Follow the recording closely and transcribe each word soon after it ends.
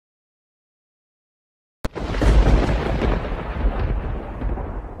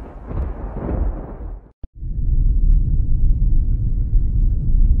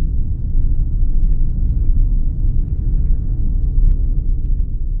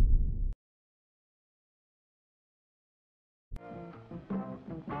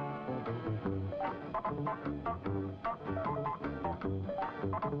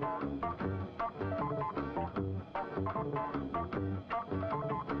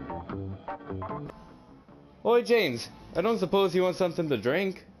Oi, James. I don't suppose you want something to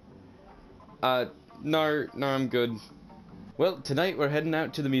drink? No, I'm good. Well, tonight we're heading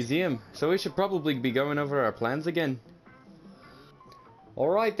out to the museum, so we should probably be going over our plans again.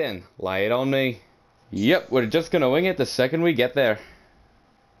 Alright then, lay it on me. Yep, we're just gonna wing it the second we get there.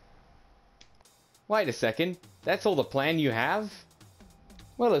 Wait a second, that's all the plan you have?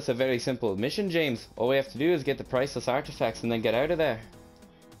 Well, it's a very simple mission, James. All we have to do is get the priceless artifacts and then get out of there.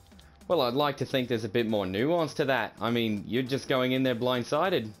 Well, I'd like to think there's a bit more nuance to that. I mean, you're just going in there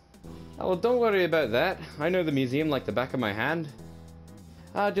blindsided. Oh, well, don't worry about that. I know the museum like the back of my hand.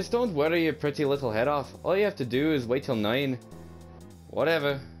 Just don't worry your pretty little head off. All you have to do is wait till 9.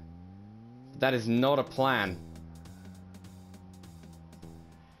 Whatever. That is not a plan.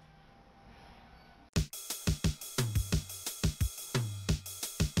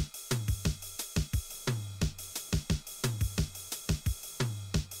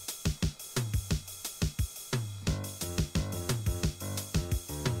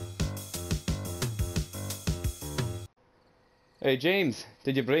 Hey James,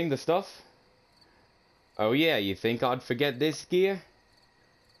 did you bring the stuff? Oh yeah, you think I'd forget this gear?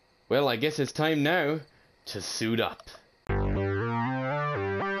 Well, I guess it's time now to suit up.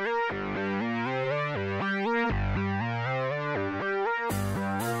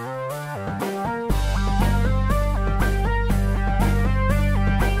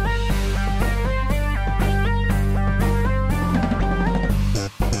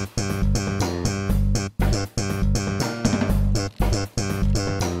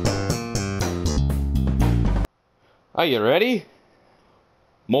 Are you ready?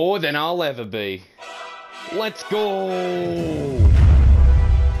 More than I'll ever be. Let's go!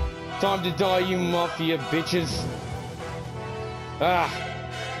 Time to die, you mafia bitches.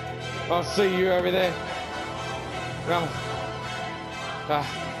 I'll see you over there.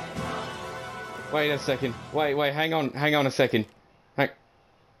 Wait a second. Wait, hang on a second.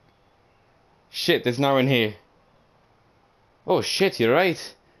 Shit, there's no one here. Oh shit, you're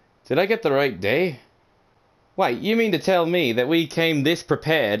right. Did I get the right day? Wait, you mean to tell me that we came this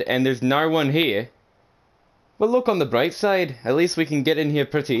prepared and there's no one here? Well, look on the bright side. At least we can get in here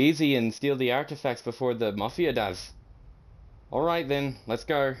pretty easy and steal the artifacts before the mafia does. Alright then, let's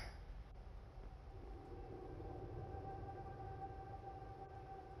go.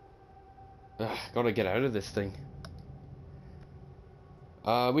 Gotta get out of this thing.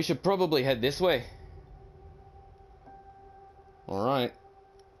 We should probably head this way. Alright.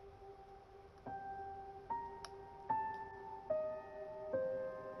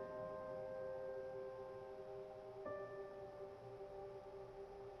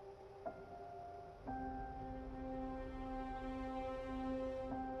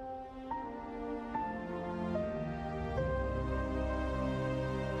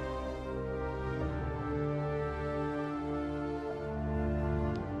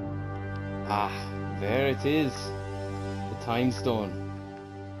 There it is. The time stone.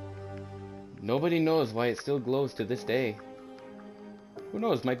 Nobody knows why it still glows to this day. Who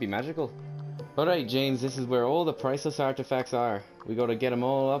knows, might be magical. Alright James, this is where all the priceless artifacts are. We gotta get them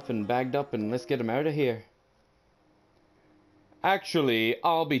all up and bagged up and let's get them out of here. Actually,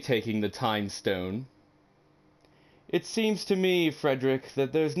 I'll be taking the time stone. It seems to me, Frederick,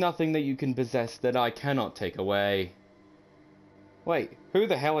 that there's nothing that you can possess that I cannot take away. Wait, who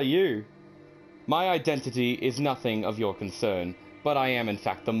the hell are you? My identity is nothing of your concern, but I am in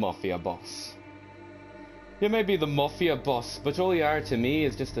fact the Mafia boss. You may be the Mafia boss, but all you are to me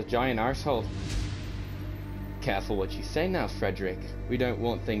is just a giant arsehole. Careful what you say now, Frederick. We don't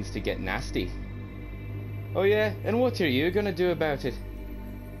want things to get nasty. Oh yeah, and what are you gonna do about it?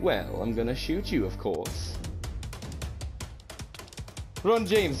 Well, I'm gonna shoot you, of course. Run,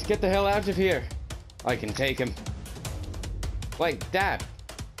 James, get the hell out of here. I can take him. Wait, Dad.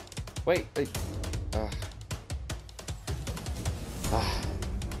 Wait.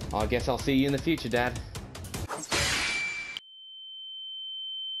 I guess I'll see you in the future, Dad.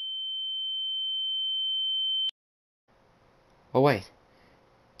 Oh wait.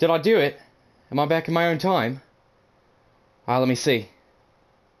 Did I do it? Am I back in my own time? Let me see.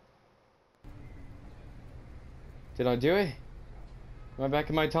 Did I do it? Am I back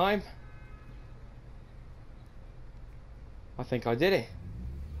in my time? I think I did it.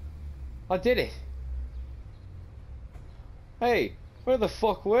 I did it. Hey, where the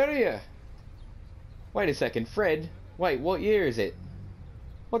fuck were you? Wait a second, Fred. Wait, what year is it?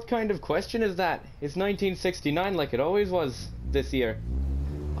 What kind of question is that? It's 1969 like it always was this year.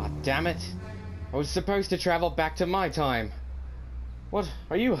 Ah, damn it. I was supposed to travel back to my time. What?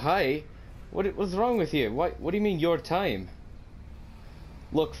 Are you high? What's wrong with you? What do you mean your time?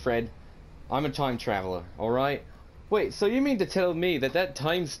 Look, Fred. I'm a time traveler, alright? Wait, so you mean to tell me that that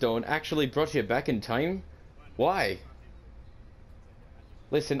time stone actually brought you back in time? Why?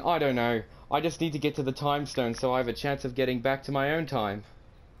 Listen, I don't know. I just need to get to the time stone so I have a chance of getting back to my own time.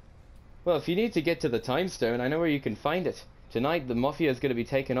 Well, if you need to get to the time stone, I know where you can find it. Tonight, the Mafia is going to be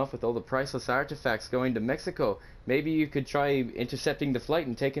taken off with all the priceless artifacts going to Mexico. Maybe you could try intercepting the flight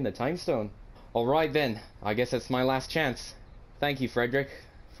and taking the time stone. Alright then, I guess that's my last chance. Thank you, Frederick,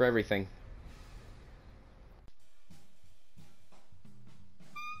 for everything.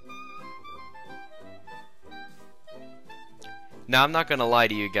 Now, I'm not gonna lie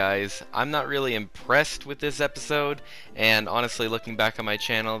to you guys, I'm not really impressed with this episode, and honestly, looking back on my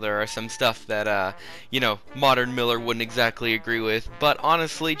channel, there are some stuff that, modern Miller wouldn't exactly agree with, but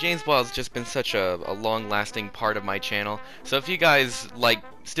honestly, James Bald's just been such a long-lasting part of my channel, so if you guys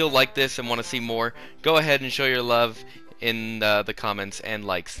still like this and want to see more, go ahead and show your love in the comments and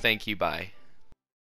likes. Thank you, bye.